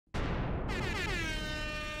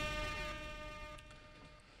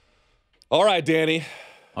All right, Danny.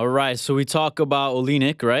 All right, so we talk about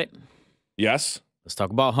Olenek, right? Yes. Let's talk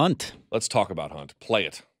about Hunt. Let's talk about Hunt. Play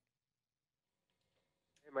it.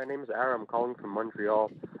 Hey, my name is Ara. I'm calling from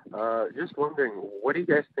Montreal. Just wondering, what do you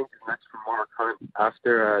guys think is next for Mark Hunt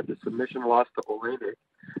after the submission loss to Olenek?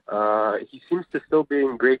 He seems to still be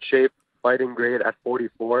in great shape, fighting great at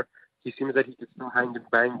 44. He seems that he could still hang and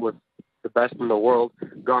bang with the best in the world.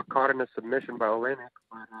 Got caught in a submission by Olenek,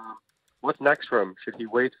 but what's next for him? Should he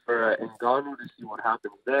wait for Ngannou to see what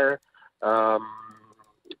happens there?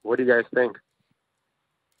 What do you guys think?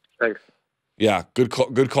 Thanks. Yeah, good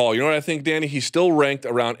call. Good call. You know what I think, Danny? He's still ranked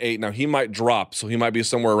around 8. Now, he might drop, so he might be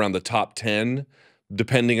somewhere around the top 10,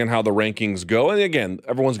 depending on how the rankings go. And again,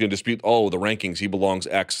 everyone's going to dispute, oh, the rankings, he belongs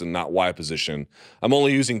X and not Y position. I'm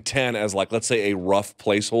only using 10 as, like, let's say a rough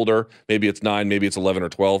placeholder. Maybe it's 9, maybe it's 11 or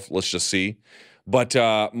 12. Let's just see. But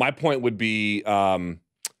my point would be,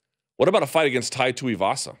 what about a fight against Tai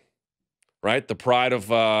Tuivasa, right? The pride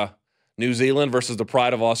of New Zealand versus the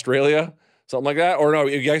pride of Australia? Something like that, or no?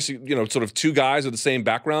 You guys, sort of two guys with the same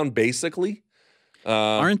background, basically.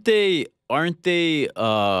 Aren't they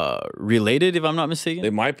related? If I'm not mistaken, They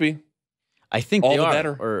might be. I think All they the are.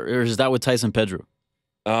 better. Or is that with Tyson Pedro?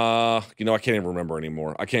 I can't even remember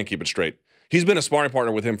anymore. I can't keep it straight. He's been a sparring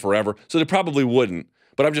partner with him forever, so they probably wouldn't.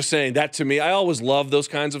 But I'm just saying that to me, I always love those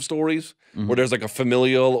kinds of stories where there's like a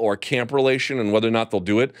familial or camp relation and whether or not they'll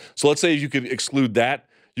do it. So let's say you could exclude that.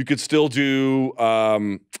 You could still do,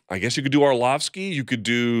 I guess you could do Arlovsky. You could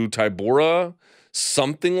do Tybura,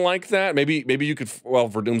 something like that. Maybe you could, well,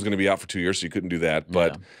 Verdum's going to be out for 2 years, so you couldn't do that.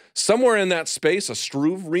 But somewhere in that space, a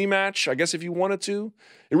Struve rematch, I guess if you wanted to.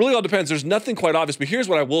 It really all depends. There's nothing quite obvious. But here's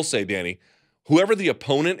what I will say, Danny. Whoever the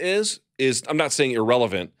opponent is, I'm not saying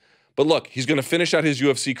irrelevant. But look, he's going to finish out his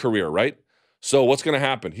UFC career, right? So what's going to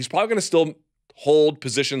happen? He's probably going to still hold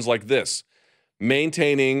positions like this,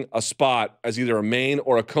 maintaining a spot as either a main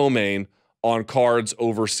or a co-main on cards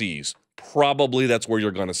overseas. Probably that's where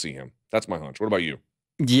you're going to see him. That's my hunch. What about you?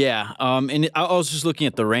 Yeah, and I was just looking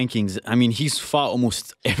at the rankings. I mean, he's fought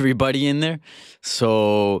almost everybody in there.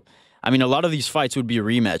 So, I mean, a lot of these fights would be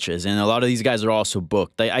rematches, and a lot of these guys are also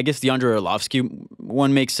booked. I guess the Andrei Arlovsky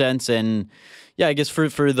one makes sense, and yeah, I guess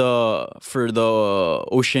for the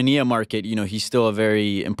Oceania market, he's still a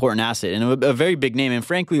very important asset and a very big name. And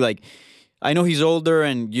frankly, like, I know he's older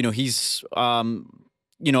and, he's,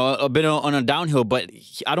 a bit on a downhill, but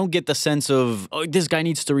I don't get the sense of, oh, this guy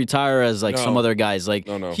needs to retire as like some other guys. Like,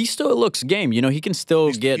 No. He still looks game. He can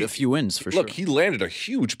still get a few wins for sure. Look, he landed a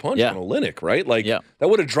huge punch on Olenek, right? Like, that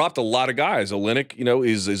would have dropped a lot of guys. Olenek,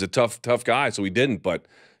 is a tough guy, so he didn't. But,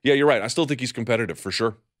 yeah, you're right. I still think he's competitive for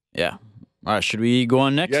sure. Yeah. All right, should we go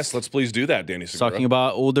on next? Yes, let's please do that, Danny Segura. Talking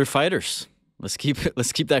about older fighters. Let's keep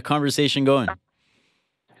that conversation going.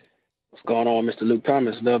 What's going on, Mr. Luke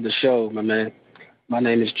Thomas? Love the show, my man. My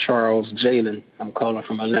name is Charles Jalen. I'm calling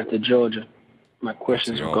from Atlanta, Georgia. My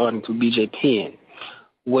question is regarding to BJ Penn.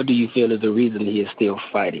 What do you feel is the reason he is still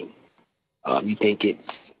fighting? You think it's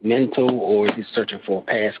mental or is he searching for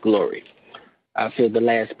past glory? I feel the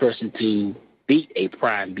last person to beat a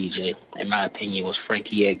prime BJ, in my opinion, was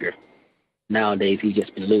Frankie Edgar. Nowadays, he's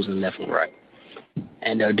just been losing left and right.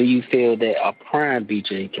 And do you feel that a prime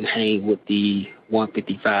BJ can hang with the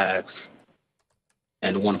 155s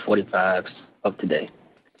and 145s of today?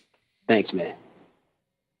 Thanks, man.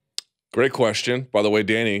 Great question. By the way,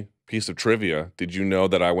 Danny, piece of trivia. Did you know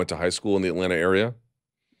that I went to high school in the Atlanta area?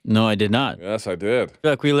 No, I did not. Yes, I did.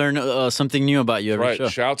 Like we learn something new about you every show.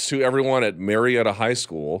 Shouts to everyone at Marietta High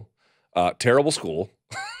School. Terrible school.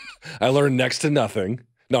 I learned next to nothing.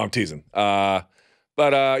 No, I'm teasing.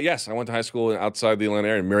 But yes, I went to high school outside the Atlanta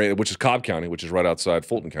area, Marietta, which is Cobb County, which is right outside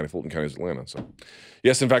Fulton County. Fulton County is Atlanta. So,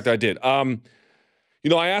 yes, in fact, I did. I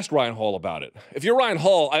asked Ryan Hall about it. If you're Ryan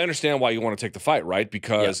Hall, I understand why you want to take the fight, right?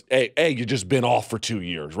 Because, you just been off for 2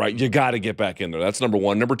 years, right? You got to get back in there. That's number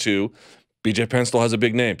one. Number two, BJ Penn still has a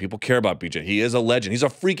big name. People care about BJ. He is a legend. He's a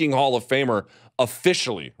freaking Hall of Famer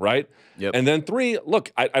officially, right? Yep. And then three,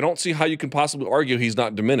 look, I don't see how you can possibly argue he's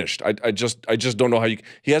not diminished. I just don't know how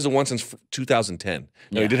he hasn't won since 2010.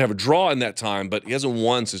 Now, he did have a draw in that time, but he hasn't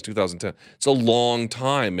won since 2010. It's a long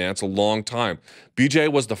time, man. It's a long time.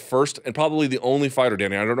 BJ was the first and probably the only fighter,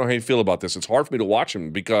 Danny. I don't know how you feel about this. It's hard for me to watch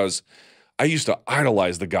him because I used to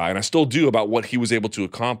idolize the guy, and I still do, about what he was able to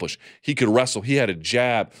accomplish. He could wrestle. He had a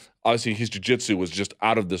jab. Obviously, his jiu-jitsu was just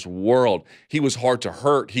out of this world. He was hard to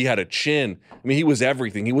hurt. He had a chin. I mean, he was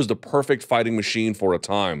everything. He was the perfect fighting machine for a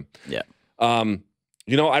time. Yeah. I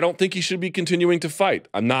don't think he should be continuing to fight.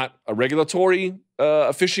 I'm not a regulatory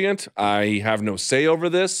officiant. I have no say over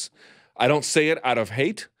this. I don't say it out of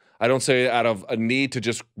hate. I don't say it out of a need to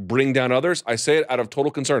just bring down others. I say it out of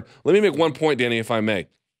total concern. Let me make one point, Danny, if I may.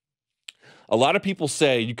 A lot of people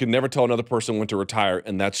say you can never tell another person when to retire,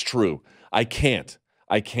 and that's true. I can't.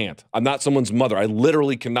 I'm not someone's mother. I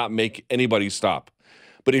literally cannot make anybody stop.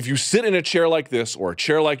 But if you sit in a chair like this or a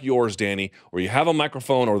chair like yours, Danny, or you have a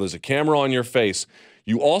microphone or there's a camera on your face,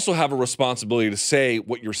 you also have a responsibility to say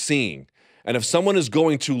what you're seeing. And if someone is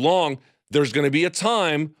going too long, there's going to be a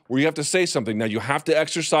time where you have to say something. Now, you have to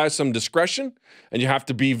exercise some discretion, and you have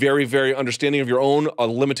to be very, very understanding of your own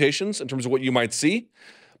limitations in terms of what you might see.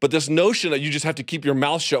 But this notion that you just have to keep your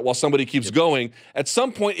mouth shut while somebody keeps going, at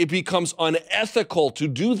some point it becomes unethical to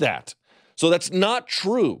do that. So that's not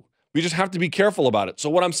true. We just have to be careful about it. So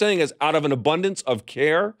what I'm saying is, out of an abundance of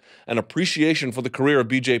care and appreciation for the career of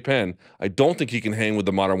BJ Penn, I don't think he can hang with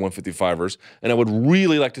the modern 155ers, and I would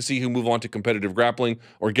really like to see him move on to competitive grappling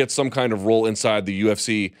or get some kind of role inside the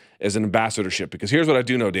UFC as an ambassadorship. Because here's what I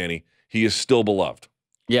do know, Danny. He is still beloved.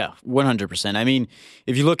 Yeah, 100%. I mean,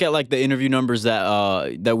 if you look at like the interview numbers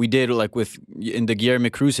that we did, like in the Guillermo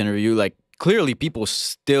Cruz interview, like clearly people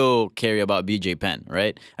still care about BJ Penn,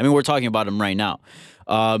 right? I mean, we're talking about him right now.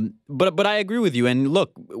 But I agree with you. And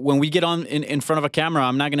look, when we get on in front of a camera,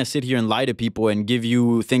 I'm not going to sit here and lie to people and give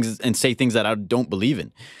you things and say things that I don't believe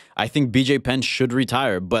in. I think BJ Penn should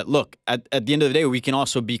retire. But look, at the end of the day, we can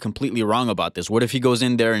also be completely wrong about this. What if he goes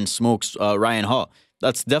in there and smokes Ryan Hall?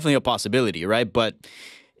 That's definitely a possibility, right? But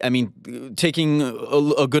I mean, taking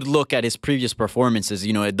a good look at his previous performances,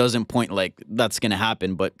 you know, it doesn't point like that's going to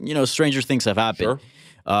happen. But, you know, stranger things have happened.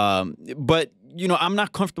 Sure. But, you know, I'm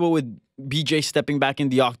not comfortable with BJ stepping back in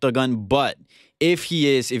the octagon. But if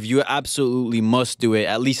you absolutely must do it,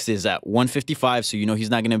 at least is at 155. So, you know, he's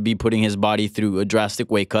not going to be putting his body through a drastic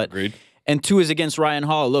weight cut. Agreed. And 2 is against Ryan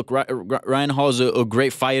Hall. Look, Ryan Hall is a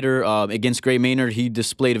great fighter. Against Gray Maynard, he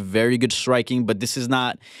displayed very good striking, but this is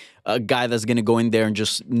not a guy that's going to go in there and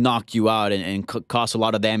just knock you out and cause a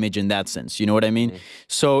lot of damage in that sense. You know what I mean? Mm-hmm.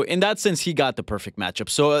 So in that sense, he got the perfect matchup.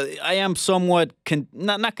 So I am somewhat,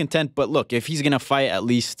 not content, but look, if he's going to fight, at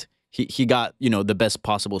least he got, you know, the best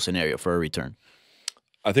possible scenario for a return.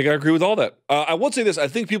 I think I agree with all that. I would say this. I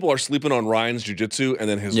think people are sleeping on Ryan's jiu-jitsu and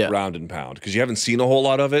then his ground and pound because you haven't seen a whole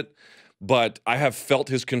lot of it. But I have felt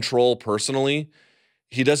his control personally.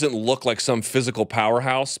 He doesn't look like some physical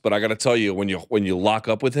powerhouse, but I got to tell you, when you lock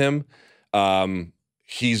up with him,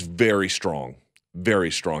 he's very strong,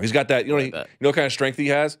 very strong. He's got that, you know what kind of strength he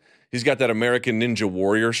has? He's got that American Ninja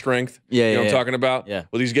Warrior strength. Yeah, you know what I'm talking about? Yeah.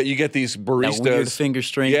 Well, you get these baristas. That weird finger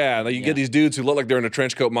strength. Yeah, you get these dudes who look like they're in a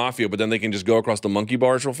trench coat mafia, but then they can just go across the monkey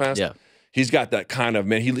bars real fast. Yeah. He's got that kind of,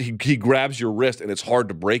 man, he grabs your wrist and it's hard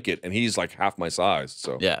to break it, and he's like half my size.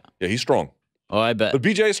 So yeah, he's strong. Oh, I bet. But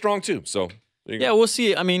BJ is strong too. So yeah, we'll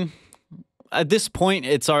see. I mean, at this point,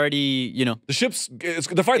 it's already, you know,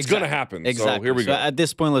 the fight's gonna happen. Exactly. So here we go. At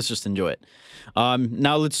this point, let's just enjoy it.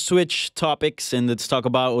 Now let's switch topics and let's talk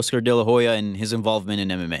about Oscar De La Hoya and his involvement in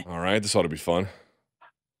MMA. All right, this ought to be fun.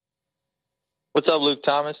 What's up, Luke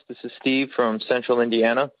Thomas? This is Steve from Central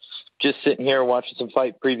Indiana. Just sitting here watching some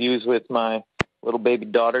fight previews with my little baby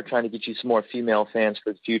daughter, trying to get you some more female fans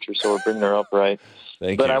for the future, so we're bringing her up right.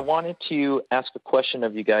 Thank you. I wanted to ask a question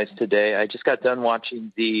of you guys today. I just got done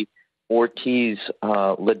watching the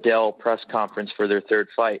Ortiz-Liddell press conference for their third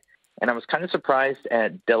fight, and I was kind of surprised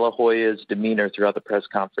at De La Hoya's demeanor throughout the press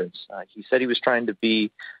conference. He said he was trying to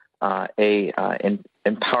be an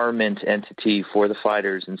empowerment entity for the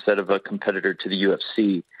fighters instead of a competitor to the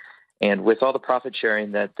UFC. And with all the profit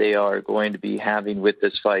sharing that they are going to be having with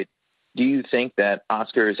this fight, do you think that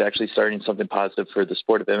Oscar is actually starting something positive for the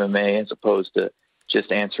sport of MMA as opposed to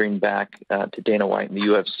just answering back to Dana White and the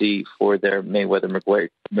UFC for their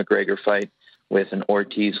Mayweather-McGregor fight with an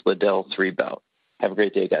Ortiz-Liddell 3 bout? Have a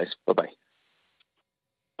great day, guys. Bye-bye.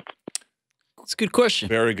 That's a good question.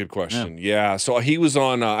 Very good question. Yeah. So he was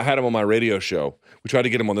on, I had him on my radio show. We tried to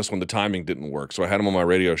get him on this one. The timing didn't work. So I had him on my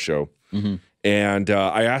radio show. Mm-hmm. And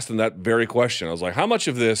I asked him that very question. I was like, how much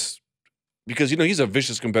of this, because, you know, he's a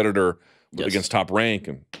vicious competitor against Top Rank,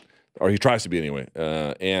 or he tries to be anyway. You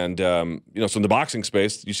know, so in the boxing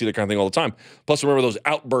space, you see that kind of thing all the time. Plus, remember those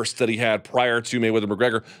outbursts that he had prior to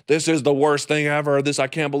Mayweather-McGregor. This is the worst thing ever. I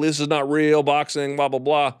can't believe this is not real boxing, blah, blah,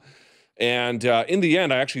 blah. And in the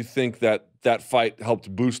end, I actually think that that fight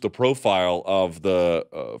helped boost the profile of the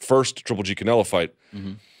first Triple G Canelo fight.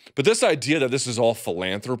 Mm-hmm. But this idea that this is all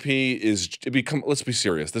philanthropy let's be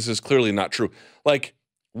serious. This is clearly not true. Like,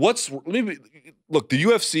 look, the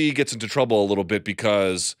UFC gets into trouble a little bit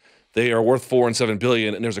because they are worth $4 and $7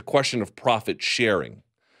 billion, and there's a question of profit sharing,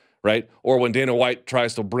 right? Or when Dana White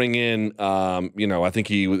tries to bring in, I think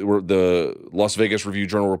the Las Vegas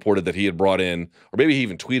Review-Journal reported that he had brought in, or maybe he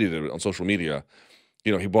even tweeted it on social media,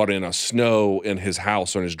 he brought in a snow in his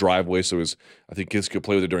house or in his driveway, so I think kids could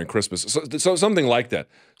play with it during Christmas. So something like that.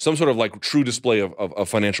 Some sort of like true display of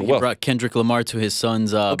financial wealth. He brought Kendrick Lamar to his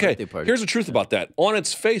son's birthday party. Here's the truth about that. On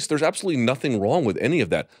its face, there's absolutely nothing wrong with any of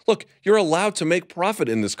that. Look, you're allowed to make profit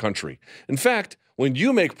in this country. In fact, when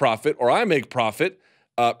you make profit or I make profit,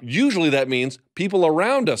 usually that means people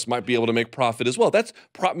around us might be able to make profit as well. That's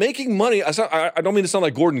making money. I don't mean to sound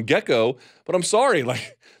like Gordon Gekko, but I'm sorry.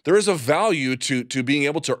 Like, there is a value to being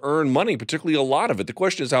able to earn money, particularly a lot of it. The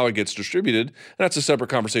question is how it gets distributed, and that's a separate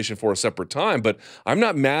conversation for a separate time. But I'm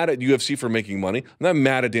not mad at UFC for making money. I'm not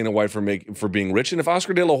mad at Dana White for being rich. And if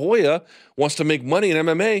Oscar De La Hoya wants to make money in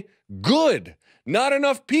MMA, good. Not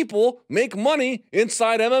enough people make money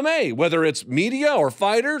inside MMA, whether it's media or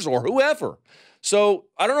fighters or whoever. So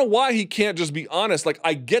I don't know why he can't just be honest. Like,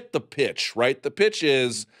 I get the pitch, right? The pitch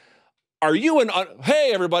is,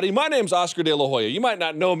 hey, everybody, my name's Oscar De La Hoya. You might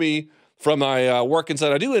not know me from my work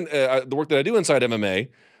inside the work that I do inside MMA,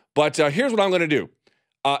 but here's what I'm going to do.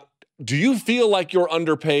 Do you feel like you're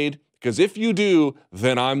underpaid? Because if you do,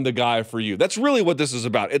 then I'm the guy for you. That's really what this is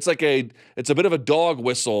about. It's a bit of a dog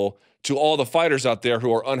whistle to all the fighters out there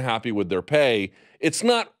who are unhappy with their pay. It's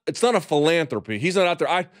not a philanthropy. He's not out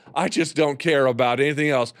there. I just don't care about anything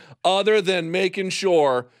else other than making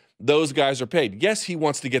sure those guys are paid. Yes, he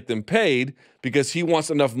wants to get them paid because he wants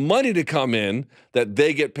enough money to come in that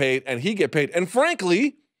they get paid and he get paid. And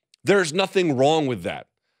frankly, there's nothing wrong with that.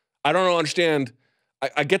 I don't understand.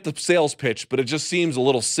 I get the sales pitch, but it just seems a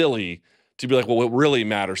little silly to be like, well, what really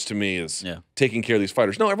matters to me is taking care of these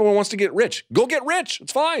fighters. No, everyone wants to get rich. Go get rich.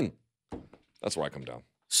 It's fine. That's where I come down.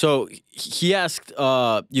 So he asked,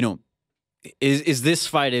 is this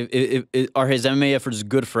fight, are his MMA efforts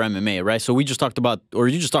good for MMA, right? So you just talked about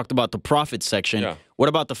the profit section. Yeah. What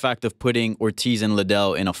about the fact of putting Ortiz and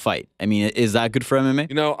Liddell in a fight? I mean, is that good for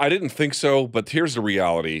MMA? I didn't think so, but here's the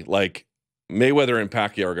reality. Like, Mayweather and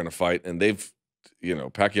Pacquiao are going to fight, and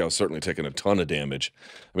Pacquiao's certainly taken a ton of damage.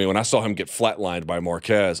 I mean, when I saw him get flatlined by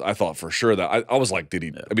Marquez, I thought for sure that I was like, did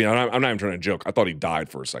he? Yeah. I mean, I'm not even trying to joke. I thought he died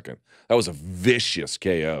for a second. That was a vicious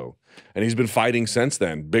KO, and he's been fighting since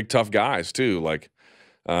then. Big tough guys too. Like,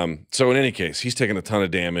 so in any case, he's taken a ton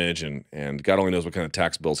of damage, and God only knows what kind of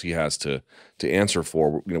tax bills he has to answer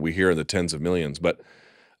for. We hear in the tens of millions. But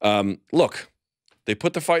look, they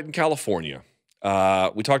put the fight in California.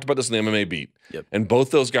 We talked about this in the MMA beat, and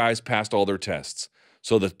both those guys passed all their tests.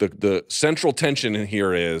 So the central tension in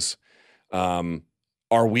here is,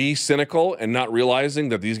 are we cynical and not realizing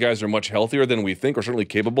that these guys are much healthier than we think, or certainly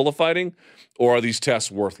capable of fighting, or are these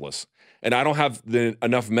tests worthless? And I don't have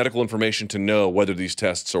enough medical information to know whether these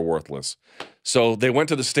tests are worthless. So they went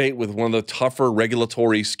to the state with one of the tougher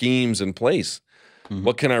regulatory schemes in place. Mm-hmm.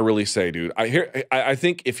 What can I really say, dude? I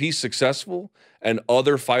think if he's successful and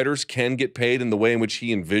other fighters can get paid in the way in which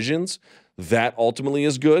he envisions, that ultimately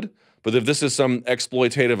is good. But if this is some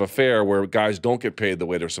exploitative affair where guys don't get paid the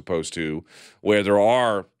way they're supposed to, where there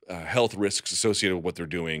are health risks associated with what they're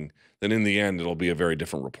doing, then in the end, it'll be a very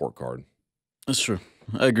different report card. That's true.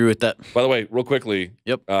 I agree with that. By the way, real quickly,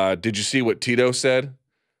 did you see what Tito said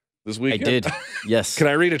this weekend? I did, yes. Can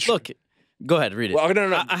I read it? Look, go ahead, read it. Well,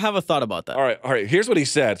 no. I have a thought about that. All right. Here's what he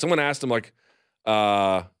said. Someone asked him, like,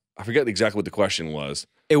 I forget exactly what the question was.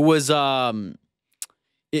 It was,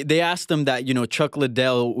 they asked him that, Chuck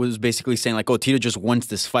Liddell was basically saying, like, oh, Tito just wants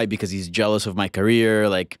this fight because he's jealous of my career.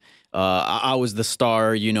 Like, I was the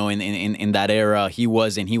star, in that era. He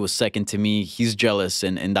was second to me. He's jealous,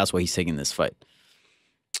 and that's why he's taking this fight.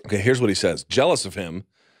 Okay, here's what he says. Jealous of him.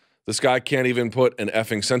 This guy can't even put an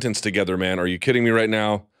effing sentence together, man. Are you kidding me right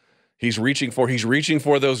now? He's reaching for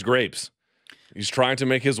those grapes. He's trying to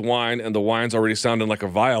make his wine, and the wine's already sounding like a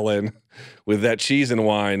violin with that cheese and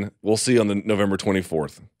wine. We'll see on the November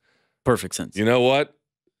 24th. Perfect sense. You know what?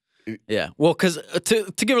 Yeah. Well, because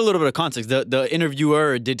to give a little bit of context, the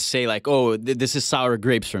interviewer did say, like, oh, this is sour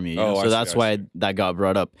grapes for me. So that's why that got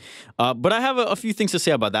brought up. But I have a few things to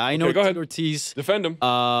say about that. I know Tito Ortiz. Defend him.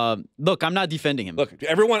 Look, I'm not defending him. Look,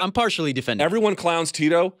 I'm partially defending him. Everyone clowns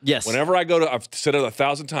Tito. Yes. Whenever I go I've said it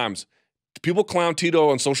 1,000 times, people clown Tito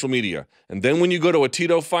on social media. And then when you go to a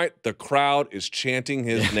Tito fight, the crowd is chanting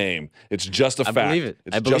his name. It's just a fact. I believe it.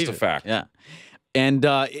 It's just a fact. Yeah. And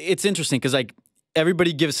it's interesting because, like,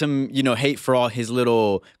 everybody gives him, hate for all his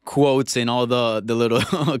little quotes and all the little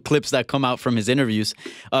clips that come out from his interviews.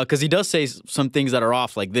 Because he does say some things that are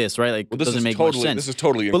off, like this, right? Like, this doesn't make much sense. This is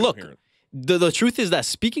totally incoherent. But look, the truth is that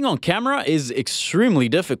speaking on camera is extremely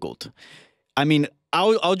difficult. I mean,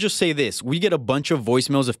 I'll just say this: we get a bunch of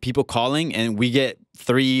voicemails of people calling, and we get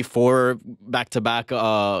 3, 4 back-to-back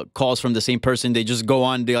calls from the same person. They just go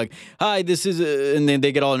on, they're like, "Hi, this is," and then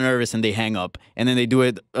they get all nervous and they hang up, and then they do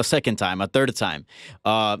it a second time, a third time.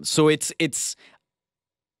 So it's.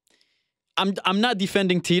 I'm not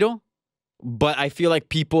defending Tito, but I feel like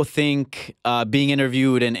people think being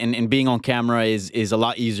interviewed and being on camera is a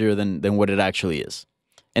lot easier than what it actually is.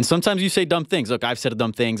 And sometimes you say dumb things. Look, I've said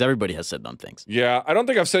dumb things. Everybody has said dumb things. Yeah, I don't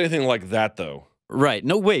think I've said anything like that, though. Right.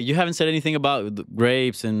 No way. You haven't said anything about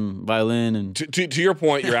grapes and violin. And To your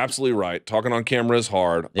point, you're absolutely right. Talking on camera is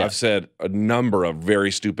hard. Yeah. I've said a number of very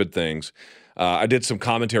stupid things. I did some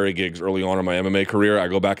commentary gigs early on in my MMA career. I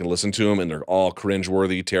go back and listen to them, and they're all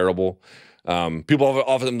cringeworthy, terrible. People have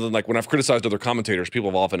often, like when I've criticized other commentators, people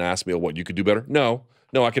have often asked me, oh, what, you could do better? No,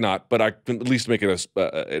 I cannot. But I can at least make an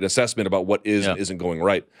assessment about what is and isn't going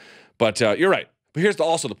right. But you're right. But here's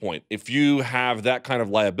also the point. If you have that kind of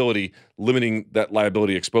liability, limiting that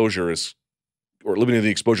liability exposure or limiting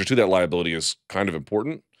the exposure to that liability is kind of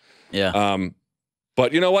important. yeah.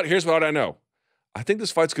 But you know what? Here's what I know. I think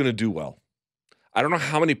this fight's going to do well. I don't know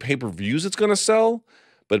how many pay-per-views it's going to sell,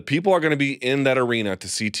 but people are going to be in that arena to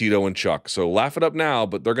see Tito and Chuck. So laugh it up now,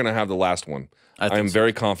 but they're going to have the last one. I am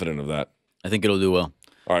very confident of that. I think it'll do well.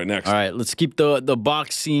 All right, next. All right, let's keep the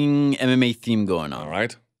boxing MMA theme going on. All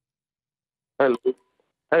right. Hey,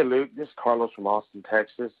 Luke. This is Carlos from Austin,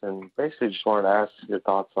 Texas, and basically just wanted to ask your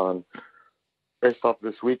thoughts on, based off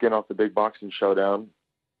this weekend, off the big boxing showdown,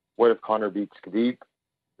 what if Conor beats Khabib?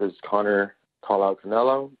 Does Conor call out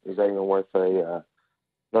Canelo? Is that even worth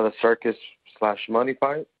another circus/money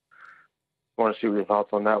fight? I want to see what your thoughts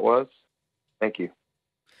on that was. Thank you.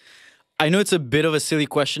 I know it's a bit of a silly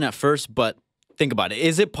question at first, but think about it.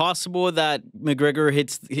 Is it possible that McGregor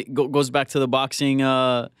goes back to the boxing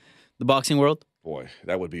world? Boy,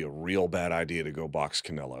 that would be a real bad idea to go box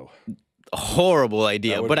Canelo. A horrible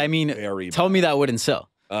idea. But I mean, tell me that wouldn't sell.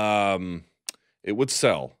 It would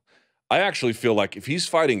sell. I actually feel like if he's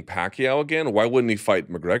fighting Pacquiao again, why wouldn't he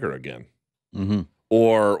fight McGregor again? Mm-hmm.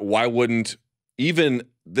 Or why wouldn't, even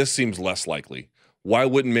this seems less likely, why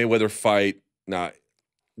wouldn't Mayweather fight? Now,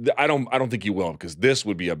 I don't think he will, because this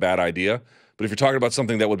would be a bad idea. But if you're talking about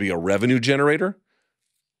something that would be a revenue generator,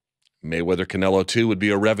 Mayweather Canelo 2 would be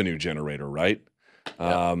a revenue generator, right?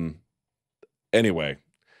 Yeah. Anyway,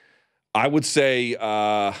 I would say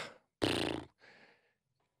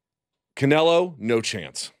Canelo, no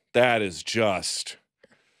chance. That is just,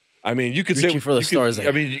 I mean, you could reaching say for the stars.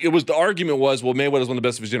 I mean, the argument was, well, Mayweather's one of the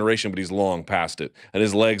best of his generation, but he's long past it, and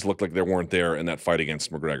his legs look like they weren't there in that fight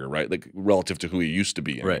against McGregor, right? Like relative to who he used to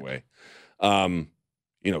be, anyway. Right.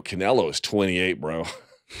 You know, Canelo is 28, bro.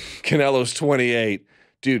 Canelo's 28.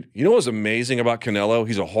 Dude, you know what's amazing about Canelo?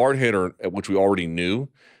 He's a hard hitter, which we already knew.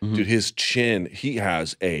 Mm-hmm. Dude, his chin, he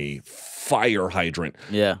has a fire hydrant.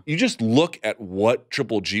 Yeah. You just look at what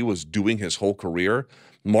Triple G was doing his whole career,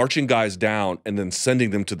 marching guys down and then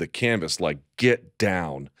sending them to the canvas like, get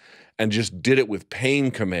down, and just did it with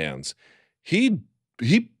pain commands. He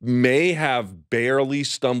may have barely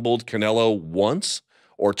stumbled Canelo once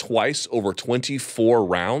or twice over 24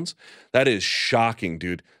 rounds. That is shocking,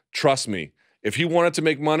 dude. Trust me. If he wanted to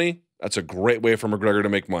make money, that's a great way for McGregor to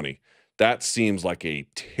make money. That seems like a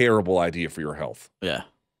terrible idea for your health. Yeah.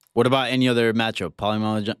 What about any other matchup?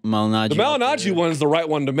 Malignaggi? The Malignaggi one is the right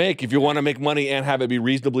one to make if you want to make money and have it be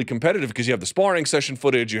reasonably competitive, because you have the sparring session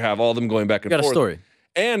footage, you have all of them going back and forth. Got a story.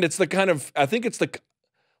 And it's the kind of, I think it's the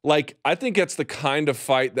kind of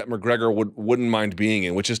fight that McGregor wouldn't mind being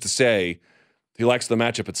in, which is to say, he likes the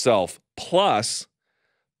matchup itself, plus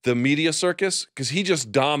the media circus, because he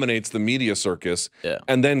just dominates the media circus. Yeah.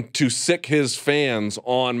 And then to sick his fans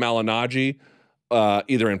on Malignaggi,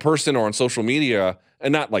 either in person or on social media,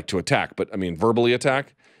 and not like to attack, but I mean verbally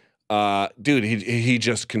attack. Dude, he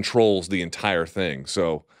just controls the entire thing.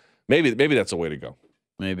 So maybe that's a way to go.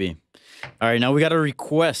 Maybe. All right, now we got a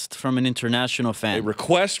request from an international fan. A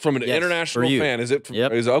request from an international fan. Is it?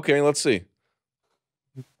 Yep. Okay, let's see.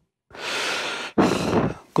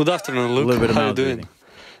 Good afternoon, Luke. How are you doing?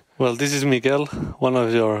 Well, this is Miguel, one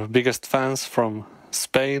of your biggest fans from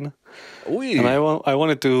Spain. Uy. And I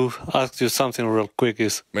wanted to ask you something real quick. Me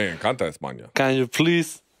encanta España. Can you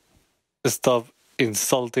please stop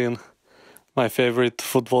insulting my favorite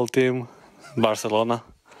football team, Barcelona?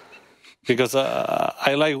 Because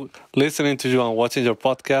I like listening to you and watching your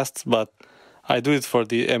podcasts, but I do it for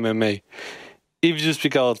the MMA. If you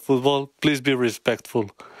speak about football, please be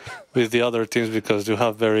respectful with the other teams, because you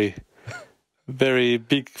have very, very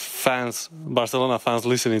big fans, Barcelona fans,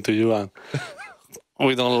 listening to you, and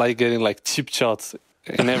we don't like getting like cheap shots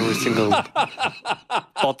in every single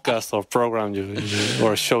podcast or program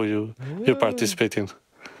or show you participate in.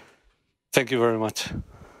 Thank you very much.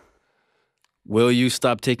 Will you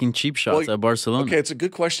stop taking cheap shots at Barcelona? Okay, it's a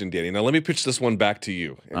good question, Danny. Now, let me pitch this one back to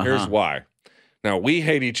you. And here's why. Now, we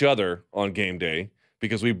hate each other on game day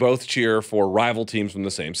because we both cheer for rival teams from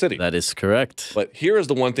the same city. That is correct. But here is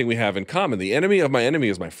the one thing we have in common. The enemy of my enemy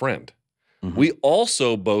is my friend. We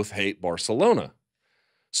also both hate Barcelona.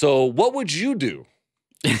 So what would you do?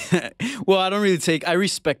 Well, I don't really take. I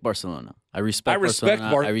respect Barcelona. I respect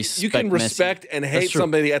Barcelona. I respect You can Messi. respect and hate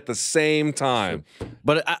somebody at the same time.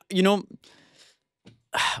 But you know,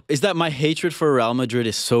 is that my hatred for Real Madrid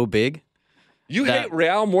is so big? You hate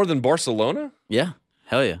Real more than Barcelona? Yeah,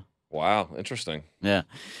 hell yeah. Wow, interesting. Yeah.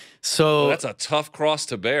 So That's a tough cross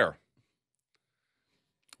to bear.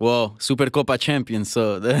 well, Supercopa champion.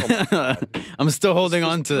 So I'm still holding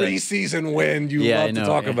on to that. Preseason win you Yeah, I love to know.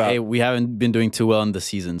 talk about. Hey, we haven't been doing too well in the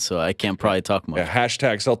season, so I can't probably talk much. Yeah,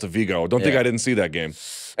 hashtag Celta Vigo. Don't think Yeah. I didn't see that game.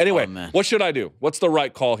 Anyway, Oh, man. what should I do? What's the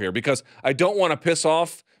right call here? Because I don't want to piss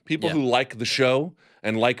off people who like the show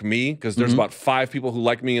and like me, because there's about 5 people who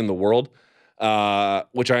like me in the world,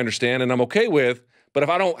 which I understand and I'm okay with. But if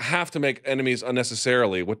I don't have to make enemies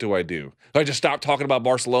unnecessarily, what do? Do I just stop talking about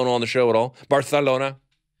Barcelona on the show at all? Barcelona?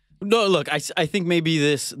 No, look, I think maybe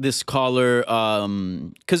this caller,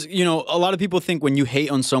 because you know a lot of people think when you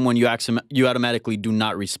hate on someone, you automatically do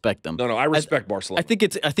not respect them. No, I respect Barcelona.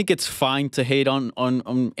 I think it's fine to hate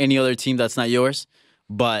on any other team that's not yours,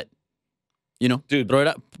 but you know, dude, throw it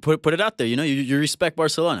out, put it out there. You know, you respect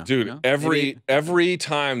Barcelona, dude. You know? Every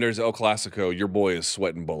time there's El Clasico, your boy is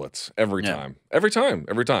sweating bullets. Every time.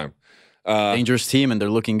 Dangerous team, and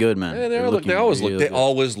they're looking good, man. Yeah, they always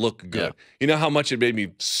look good. Yeah. You know how much it made me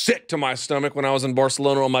sick to my stomach when I was in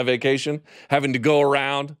Barcelona on my vacation, having to go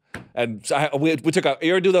around and we took a.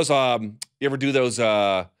 You ever do those?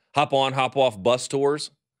 Hop on, hop off bus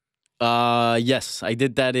tours? Yes, I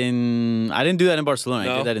did that I didn't do that in Barcelona.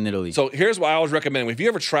 No? I did that in Italy. So here's what I always recommend. If you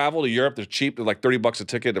ever travel to Europe, they're cheap. They're like $30 a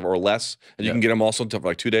ticket or less. And you can get them also for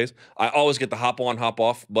like 2 days. I always get the hop on, hop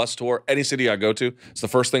off bus tour. Any city I go to, it's the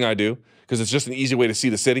first thing I do because it's just an easy way to see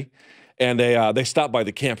the city. And they stopped by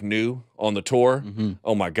the Camp Nou on the tour.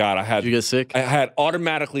 Oh my God, Did you get sick? I had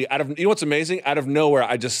automatically you know what's amazing? Out of nowhere,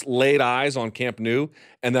 I just laid eyes on Camp Nou,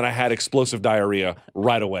 and then I had explosive diarrhea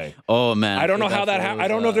right away. Oh man, I don't know how that happened. I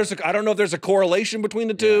don't know if there's a correlation between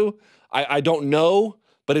the two. I don't know,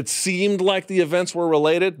 but it seemed like the events were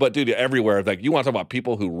related. But dude, everywhere, like you want to talk about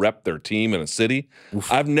people who rep their team in a city.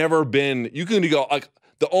 Oof. I've never been. You can go like.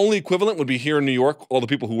 The only equivalent would be here in New York, all the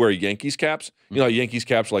people who wear Yankees caps. You know, Yankees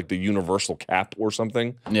caps are like the universal cap or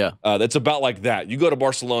something. Yeah. That's about like that. You go to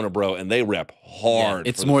Barcelona, bro, and they rep hard. Yeah,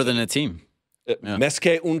 it's more than a team. Més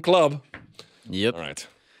que un club. Yep.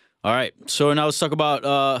 All right. So now let's talk about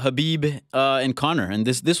Khabib and Conor. And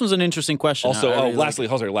this was an interesting question. Also,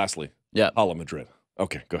 lastly. Yeah. Hala Madrid.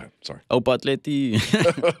 Okay, go ahead. Sorry. Oh, Atleti.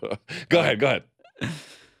 Go ahead.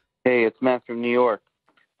 Hey, it's Matt from New York.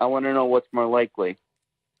 I want to know what's more likely.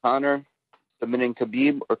 Conor submitting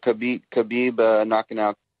Khabib or Khabib knocking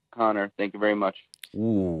out Conor. Thank you very much.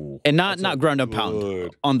 Ooh, and not ground and pound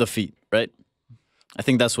on the feet, right? I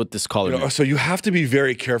think that's what this caller meant. So you have to be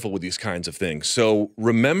very careful with these kinds of things. So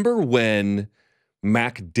remember when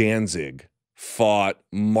Mac Danzig fought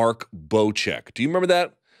Mark Bocek? Do you remember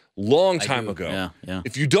that? Long time ago. Yeah.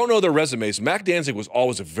 If you don't know their resumes, Mac Danzig was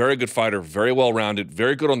always a very good fighter, very well-rounded,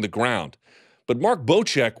 very good on the ground. But Mark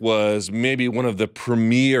Bocek was maybe one of the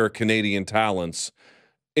premier Canadian talents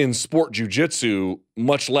in sport jiu-jitsu,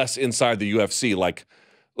 much less inside the UFC. Like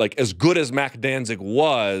as good as Mac Danzig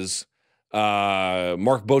was,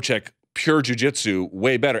 Mark Bocek, pure jiu-jitsu,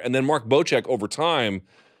 way better. And then Mark Bocek, over time,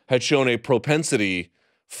 had shown a propensity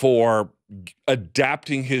for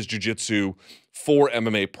adapting his jiu-jitsu for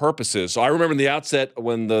MMA purposes. So I remember in the outset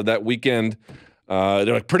when that weekend, they're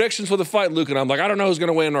like, predictions for the fight, Luke. And I'm like, I don't know who's going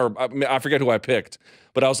to win, or I forget who I picked.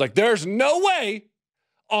 But I was like, there's no way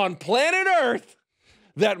on planet Earth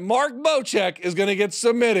that Mark Bocek is going to get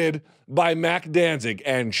submitted by Mac Danzig.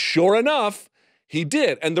 And sure enough, he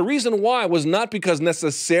did. And the reason why was not because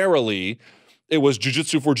necessarily it was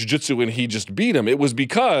jiu-jitsu for jiu-jitsu and he just beat him. It was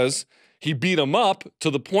because he beat him up to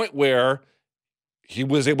the point where he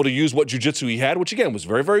was able to use what jiu-jitsu he had, which again was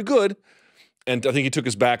very, very good. And I think he took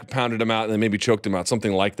his back, pounded him out, and then maybe choked him out,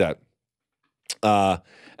 something like that. And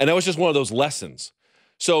that was just one of those lessons.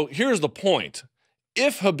 So here's the point.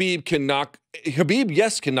 If Khabib,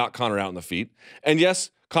 yes, can knock Conor out in the feet. And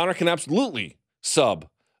yes, Conor can absolutely sub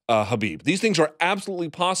Khabib. These things are absolutely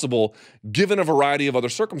possible given a variety of other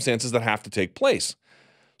circumstances that have to take place.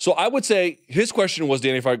 So I would say his question was,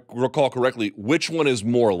 Danny, if I recall correctly, which one is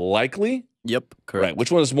more likely? Yep, correct. Right.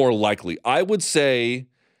 Which one is more likely? I would say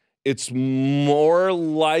it's more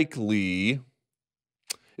likely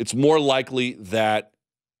that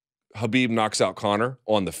Habib knocks out Conor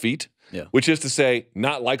on the feet, which is to say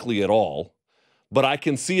not likely at all. But I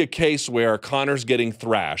can see a case where Conor's getting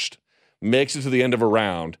thrashed, makes it to the end of a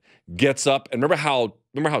round, gets up, and remember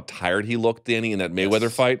how tired he looked, Danny, in that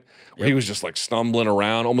Mayweather fight? Where he was just like stumbling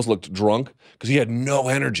around, almost looked drunk, because he had no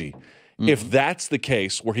energy. If that's the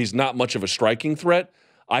case, where he's not much of a striking threat,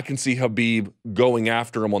 I can see Habib going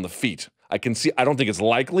after him on the feet. I don't think it's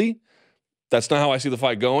likely. That's not how I see the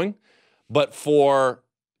fight going. But for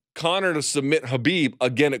Conor to submit Habib,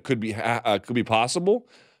 again, it could be possible.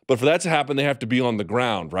 But for that to happen, they have to be on the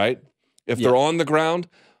ground, right? If they're on the ground,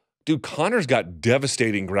 dude, Conor's got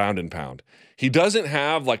devastating ground and pound. He doesn't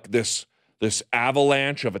have like this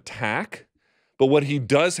avalanche of attack, but what he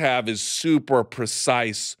does have is super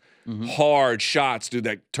precise, hard shots, dude,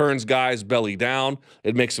 that turns guys' belly down.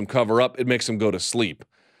 It makes them cover up. It makes them go to sleep.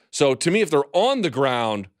 So to me, if they're on the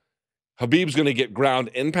ground, Habib's going to get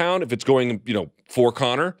ground and pound if it's going, for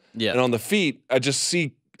Conor. Yeah. And on the feet, I just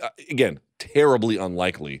see, again, terribly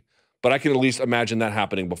unlikely, but I can at least imagine that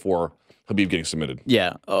happening before Habib getting submitted.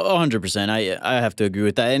 Yeah, 100%. I have to agree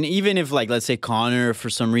with that. And even if, like, let's say Conor for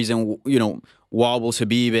some reason, wobbles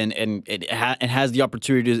Habib and has the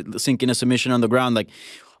opportunity to sink in a submission on the ground, like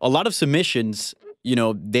a lot of submissions,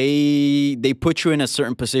 they put you in a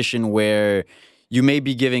certain position where you may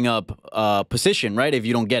be giving up position, right, if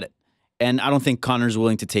you don't get it. And I don't think Conor's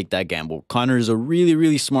willing to take that gamble. Conor is a really,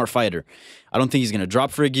 really smart fighter. I don't think he's going to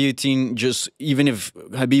drop for a guillotine, just even if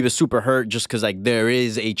Habib is super hurt, just because like there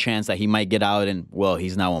is a chance that he might get out and, well,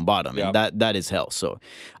 he's now on bottom. Yeah. And that is hell. So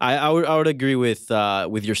I would agree with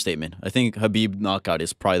your statement. I think Habib knockout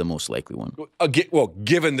is probably the most likely one. Well,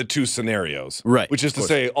 given the two scenarios. Right. Which is to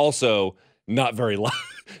say also not very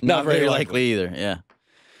not very likely either, yeah.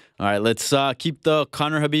 All right, let's keep the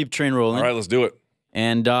Conor Habib train rolling. All right, let's do it.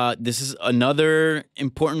 And this is another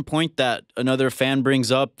important point that another fan brings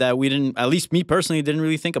up that we didn't, at least me personally, didn't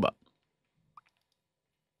really think about.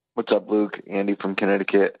 What's up, Luke? Andy from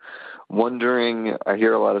Connecticut. Wondering, I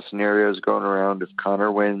hear a lot of scenarios going around. If Conor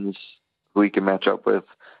wins, who he can match up with.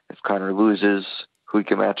 If Conor loses, who he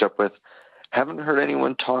can match up with. Haven't heard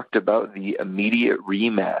anyone talked about the immediate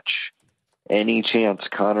rematch. Any chance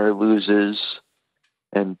Conor loses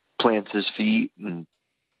and plants his feet and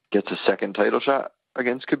gets a second title shot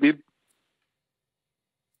against Khabib?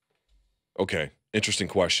 Okay, interesting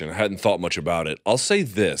question. I hadn't thought much about it. I'll say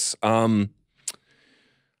this. That's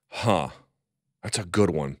a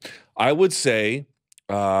good one. I would say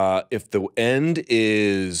if the end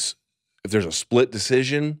is, if there's a split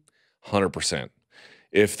decision, 100%.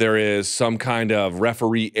 If there is some kind of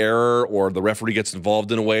referee error or the referee gets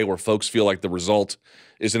involved in a way where folks feel like the result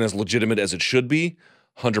isn't as legitimate as it should be,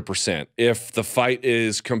 100%. If the fight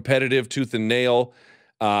is competitive, tooth and nail,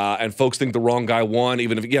 and folks think the wrong guy won,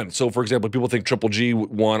 even if, again, so for example, people think Triple G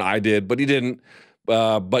won, I did, but he didn't.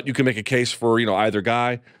 But you can make a case for, either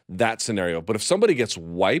guy, that scenario. But if somebody gets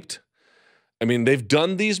wiped, I mean, they've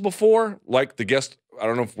done these before, like the guest, I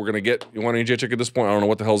don't know if we're going to get, you want an EJ check at this point? I don't know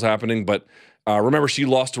what the hell's happening, but remember she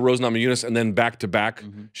lost to Rose Namajunas and then back-to-back,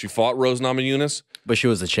 she fought Rose Namajunas. But she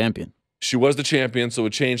was the champion. She was the champion, so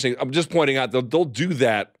it changed things. I'm just pointing out they'll do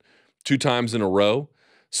that 2 times in a row.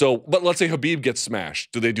 So, but let's say Habib gets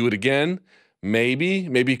smashed. Do they do it again? Maybe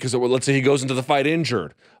because let's say he goes into the fight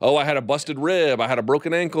injured. Oh, I had a busted rib, I had a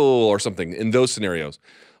broken ankle or something in those scenarios.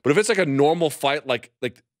 But if it's like a normal fight, like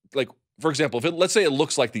for example, let's say it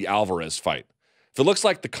looks like the Alvarez fight. If it looks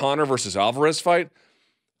like the Conor versus Alvarez fight,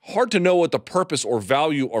 hard to know what the purpose or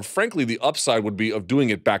value or, frankly, the upside would be of doing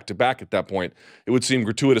it back-to-back at that point. It would seem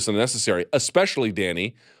gratuitous and unnecessary, especially,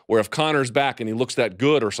 Danny, where if Conor's back and he looks that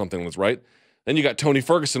good or something, that's right, then you got Tony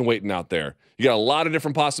Ferguson waiting out there. You got a lot of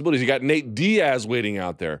different possibilities. You got Nate Diaz waiting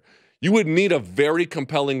out there. You would need a very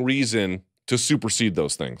compelling reason to supersede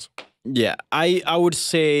those things. Yeah, I would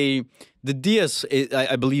say the Diaz,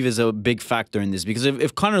 I believe, is a big factor in this because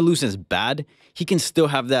if Conor loses bad, he can still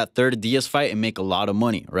have that third Diaz fight and make a lot of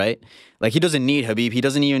money, right? Like, he doesn't need Habib. He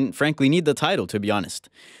doesn't even, frankly, need the title, to be honest.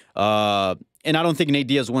 And I don't think Nate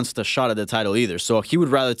Diaz wants the shot at the title either. So he would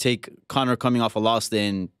rather take Conor coming off a loss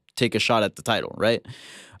than take a shot at the title, right?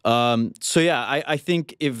 So yeah, I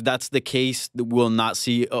think if that's the case, we'll not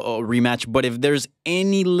see a rematch. But if there's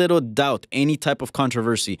any little doubt, any type of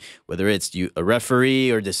controversy, whether it's a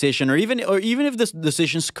referee or decision, or even if this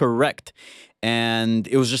decision's correct, and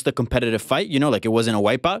it was just a competitive fight, like it wasn't a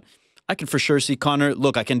wipeout, I can for sure see Conor,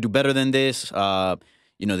 look, I can do better than this.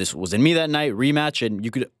 this wasn't me that night, rematch, and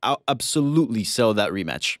you could absolutely sell that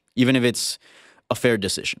rematch, even if it's a fair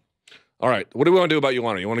decision. All right. What do we want to do about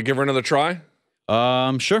Joanna? You want to give her another try?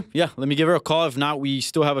 Sure. Yeah. Let me give her a call. If not, we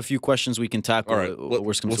still have a few questions we can tackle. All right.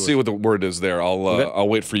 We'll see what the word is there. I'll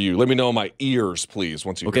wait for you. Let me know in my ears, please,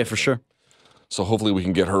 once you Okay, for sure. So hopefully we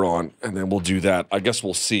can get her on, and then we'll do that. I guess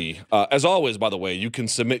we'll see. As always, by the way, you can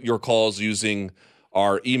submit your calls using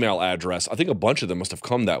our email address. I think a bunch of them must have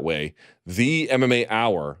come that way. The MMA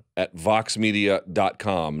Hour at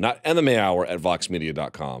voxmedia.com. Not MMA Hour at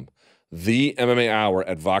voxmedia.com. The MMA Hour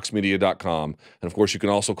at voxmedia.com. And, of course, you can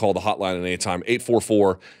also call the hotline at any time,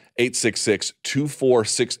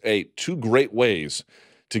 844-866-2468. Two great ways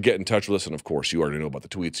to get in touch with us. And, of course, you already know about the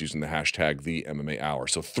tweets using the hashtag The MMA Hour.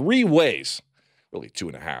 So 3 ways, really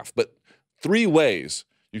 2.5, but 3 ways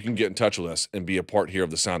you can get in touch with us and be a part here of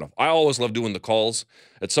the Sound Off. I always love doing the calls.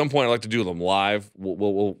 At some point, I like to do them live.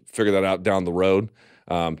 We'll figure that out down the road.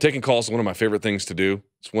 Taking calls is one of my favorite things to do.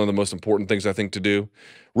 It's one of the most important things I think to do.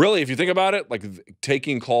 Really, if you think about it, like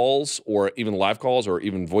taking calls or even live calls or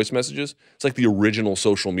even voice messages, it's like the original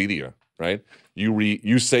social media, right?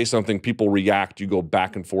 You say something, people react, you go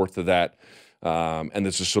back and forth to that, and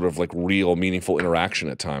it's just sort of like real, meaningful interaction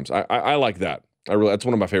at times. I like that. That's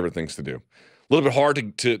one of my favorite things to do. A little bit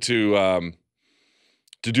hard to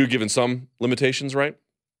do given some limitations, right?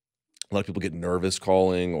 A lot of people get nervous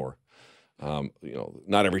calling, or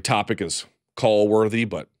not every topic is call worthy,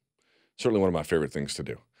 but certainly one of my favorite things to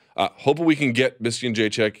do. Hoping we can get Misty and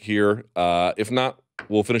Jacek here. If not,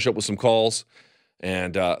 we'll finish up with some calls,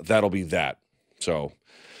 and that'll be that. So,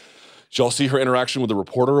 did y'all see her interaction with the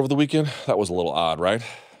reporter over the weekend? That was a little odd, right?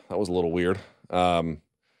 That was a little weird.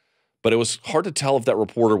 But it was hard to tell if that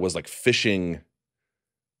reporter was like fishing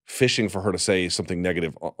for her to say something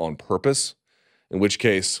negative on purpose, in which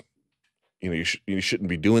case, you shouldn't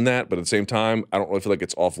be doing that. But at the same time, I don't really feel like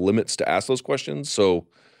it's off limits to ask those questions. So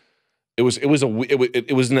it was in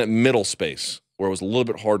that middle space where it was a little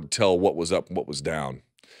bit hard to tell what was up and what was down.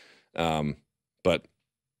 But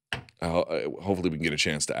hopefully we can get a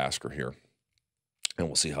chance to ask her here, and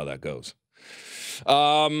we'll see how that goes.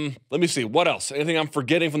 Let me see. What else? Anything I'm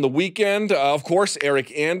forgetting from the weekend? Of course,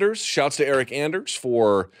 Eric Anders. Shouts to Eric Anders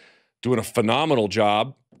for doing a phenomenal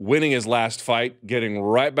job, winning his last fight, getting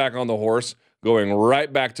right back on the horse, going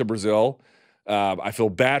right back to Brazil. I feel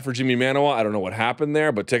bad for Jimmy Manuwa. I don't know what happened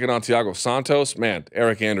there, but taking on Thiago Santos, man,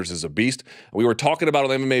 Eric Anders is a beast. We were talking about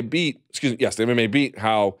on the MMA Beat, the MMA Beat,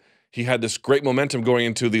 how he had this great momentum going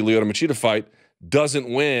into the Lyoto Machida fight, doesn't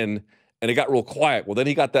win, and it got real quiet. Well, then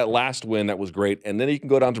he got that last win that was great, and then he can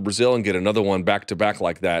go down to Brazil and get another one back-to-back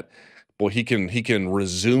like that. Boy, he can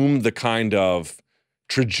resume the kind of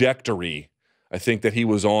trajectory I think that he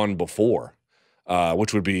was on before,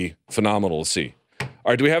 which would be phenomenal to see.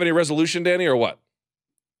 All right, do we have any resolution, Danny, or what?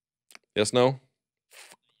 Yes, no?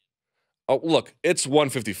 Oh, look, it's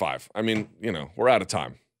 1:55. I mean, we're out of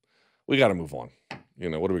time. We got to move on.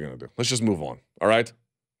 What are we going to do? Let's just move on, all right?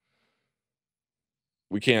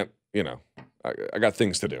 We can't, I got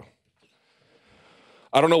things to do.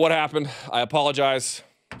 I don't know what happened. I apologize.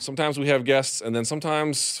 Sometimes we have guests, and then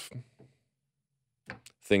sometimes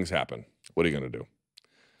things happen. What are you going to do?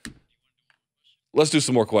 Let's do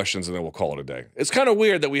some more questions, and then we'll call it a day. It's kind of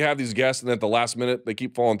weird that we have these guests, and then at the last minute, they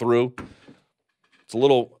keep falling through. It's a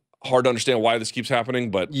little hard to understand why this keeps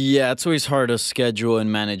happening, but... Yeah, it's always hard to schedule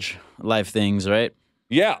and manage live things, right?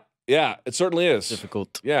 Yeah, it certainly is.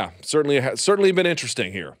 Difficult. Yeah, certainly been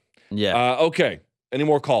interesting here. Yeah. Okay. Any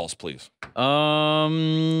more calls, please?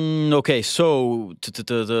 Okay, so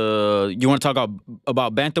you want to talk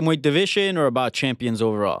about bantamweight division or about champions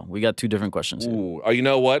overall? We got 2 different questions here. Ooh, you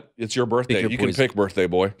know what? It's your birthday. You can pick birthday,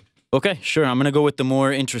 boy. Okay, sure. I'm going to go with the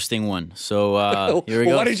more interesting one. So here we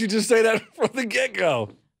go. Why did you just say that from the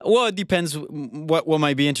get-go? Well, it depends. What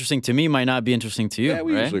might be interesting to me might not be interesting to you. Yeah,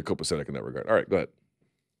 we right? usually copacetic in that regard. All right, go ahead.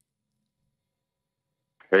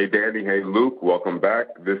 Hey, Danny. Hey, Luke. Welcome back.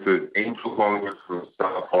 This is Angel calling us from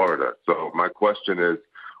South Florida. So my question is,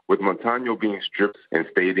 with Montano being stripped and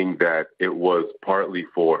stating that it was partly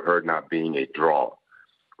for her not being a draw,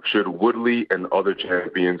 should Woodley and other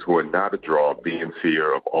champions who are not a draw be in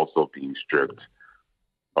fear of also being stripped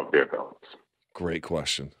of their belts? Great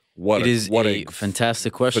question. What a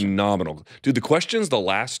fantastic question. Phenomenal. Dude, the questions the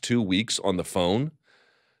last 2 weeks on the phone,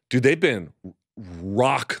 dude, they've been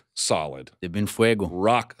rock solid. They've been fuego.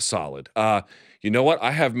 Rock solid. You know what?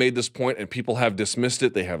 I have made this point and people have dismissed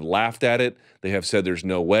it. They have laughed at it. They have said there's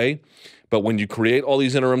no way. But when you create all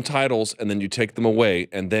these interim titles and then you take them away,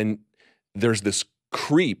 and then there's this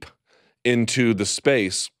creep into the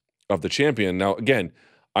space of the champion. Now, again,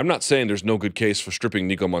 I'm not saying there's no good case for stripping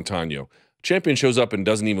Nico Montano. Champion shows up and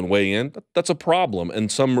doesn't even weigh in. That's a problem. In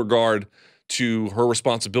some regard to her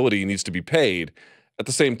responsibility needs to be paid. At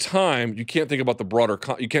the same time, you can't think about the broader,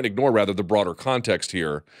 you can't ignore rather the broader context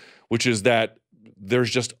here, which is that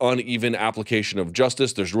there's just uneven application of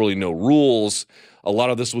justice. There's really no rules. A lot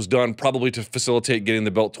of this was done probably to facilitate getting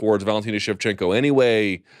the belt towards Valentina Shevchenko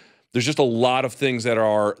anyway. There's just a lot of things that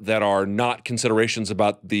are not considerations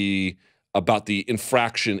about the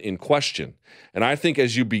infraction in question. And I think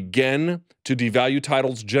as you begin to devalue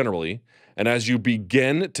titles generally, and as you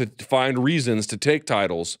begin to find reasons to take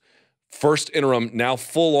titles, first interim, now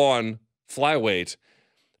full-on flyweight,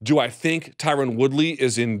 do I think Tyron Woodley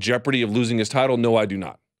is in jeopardy of losing his title? No, I do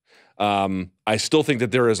not. I still think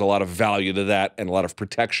that there is a lot of value to that and a lot of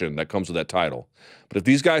protection that comes with that title. But if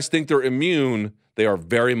these guys think they're immune, they are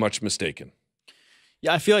very much mistaken.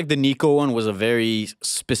 Yeah, I feel like the Nico one was a very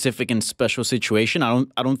specific and special situation.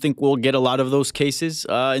 I don't think we'll get a lot of those cases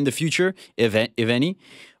in the future, if any.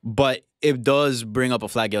 But it does bring up a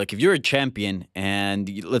flag. Like if you're a champion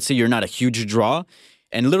and let's say you're not a huge draw,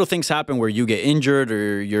 and little things happen where you get injured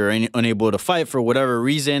or you're unable to fight for whatever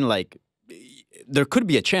reason, like there could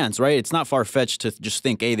be a chance, right? It's not far-fetched to just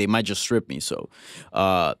think, hey, they might just strip me. So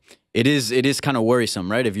it is kind of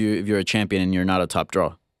worrisome, right? If you're a champion and you're not a top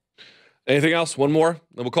draw. Anything else? One more,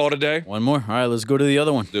 then we'll call it a day. One more. All right, let's go to the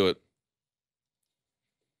other one. Do it.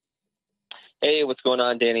 Hey, what's going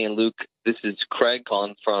on, Danny and Luke? This is Craig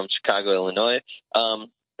calling from Chicago, Illinois. I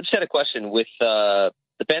just had a question with the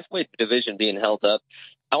bantamweight division being held up.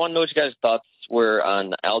 I want to know what you guys' thoughts were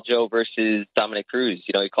on Aljo versus Dominic Cruz.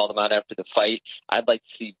 You know, he called him out after the fight. I'd like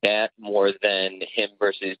to see that more than him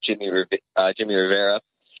versus Jimmy Rivera.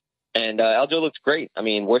 And Aljo looks great. I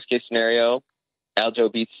mean, worst case scenario,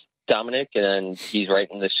 Aljo beats Dominic, and he's right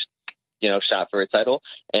in this, shot for a title.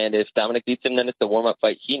 And if Dominic beats him, then it's the warm-up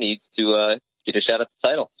fight he needs to get a shot at the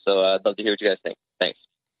title. So I'd love to hear what you guys think. Thanks.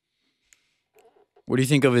 What do you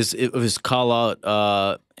think of his call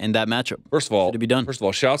out in that matchup? First of all, should it be done? First of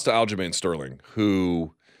all, shouts to Aljamain Sterling,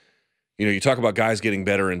 who, you talk about guys getting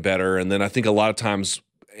better and better, and then I think a lot of times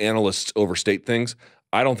analysts overstate things.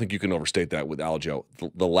 I don't think you can overstate that with Aljo.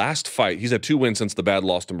 The last fight, he's had 2 wins since the bad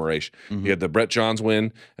loss to Moraes. He had the Brett Johns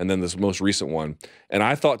win and then this most recent one. And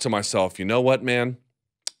I thought to myself, you know what, man?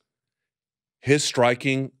 His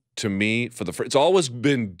striking, to me, it's always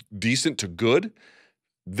been decent to good.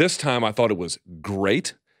 This time I thought it was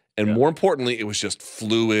great. And more importantly, it was just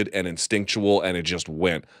fluid and instinctual, and it just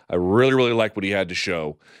went. I really, really like what he had to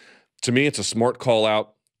show. To me, it's a smart call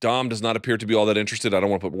out. Dom does not appear to be all that interested. I don't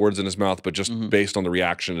want to put words in his mouth, but just based on the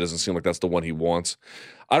reaction, it doesn't seem like that's the one he wants.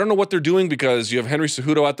 I don't know what they're doing because you have Henry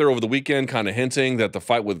Cejudo out there over the weekend kind of hinting that the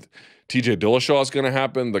fight with TJ Dillashaw is going to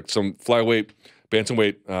happen, like some flyweight,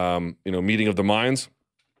 bantamweight, meeting of the minds.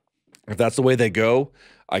 If that's the way they go,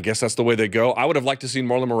 I guess that's the way they go. I would have liked to see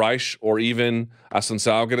Marlon Moraes or even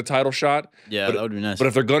Assunção get a title shot. Yeah, that would be nice. But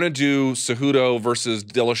if they're going to do Cejudo versus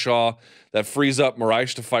Dillashaw, that frees up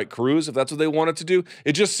Moraes to fight Cruz, if that's what they wanted to do.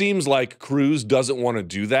 It just seems like Cruz doesn't want to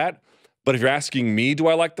do that. But if you're asking me, do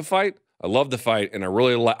I like the fight? I love the fight, and I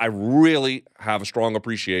really have a strong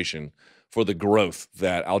appreciation for the growth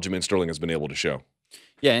that Aljamain Sterling has been able to show.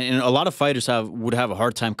 Yeah, and a lot of fighters would have a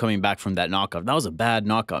hard time coming back from that knockout. That was a bad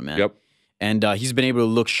knockout, man. Yep. And he's been able to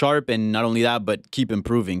look sharp, and not only that, but keep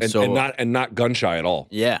improving. And not gun shy at all.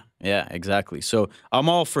 Yeah, exactly. So I'm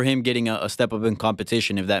all for him getting a step up in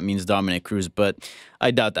competition if that means Dominic Cruz, but I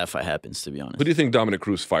doubt that fight happens, to be honest. Who do you think Dominic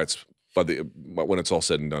Cruz fights when it's all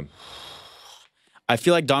said and done? I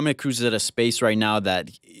feel like Dominic Cruz is at a space right now that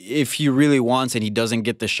if he really wants and he doesn't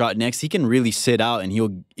get the shot next, he can really sit out and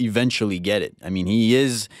he'll eventually get it. I mean, he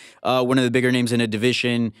is one of the bigger names in a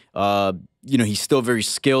division. He's still very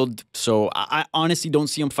skilled. So I honestly don't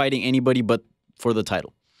see him fighting anybody but for the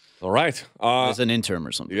title. All right. As an interim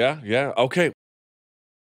or something. Yeah. Okay.